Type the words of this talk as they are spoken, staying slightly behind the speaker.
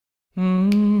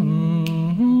I'm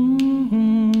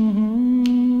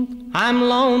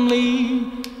lonely.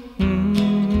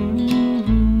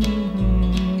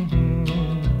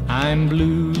 I'm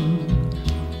blue.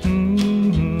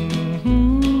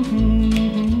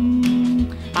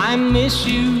 I miss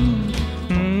you.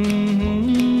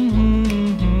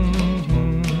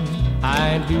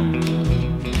 I do.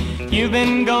 You've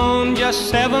been gone just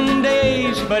 7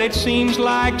 days, but it seems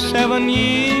like 7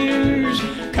 years.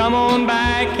 Come on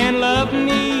back and love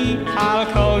me, I'll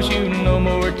cause you no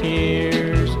more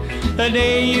tears. The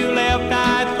day you left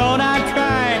I thought I'd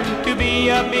try to be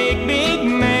a big, big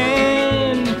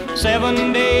man.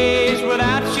 7 days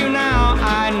without you now,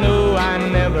 I know I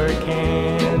never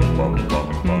can.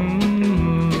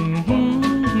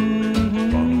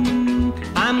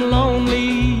 I'm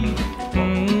lonely.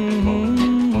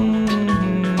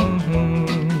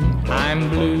 I'm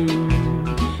blue.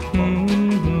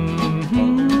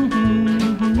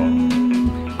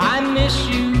 I miss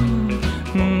you.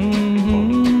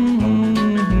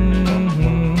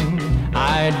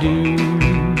 I do.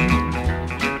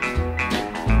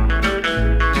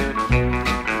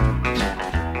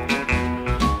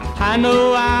 I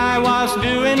know I was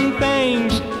doing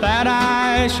things that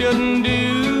I shouldn't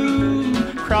do.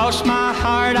 Cross my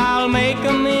heart, I'll make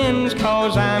amends,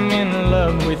 'cause I'm in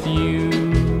love with you.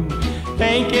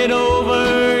 Think it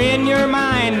over in your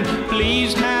mind,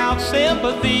 please have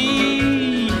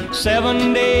sympathy.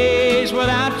 7 days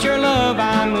without your love,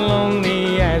 I'm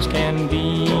lonely as can be.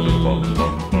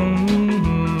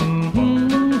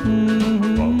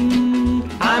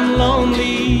 I'm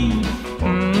lonely.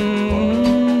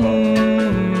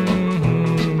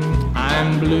 I'm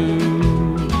blue.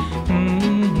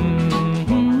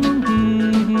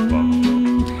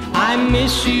 I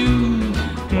miss you.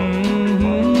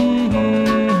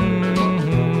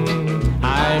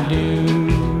 I do.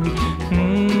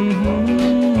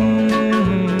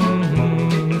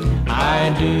 I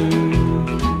do.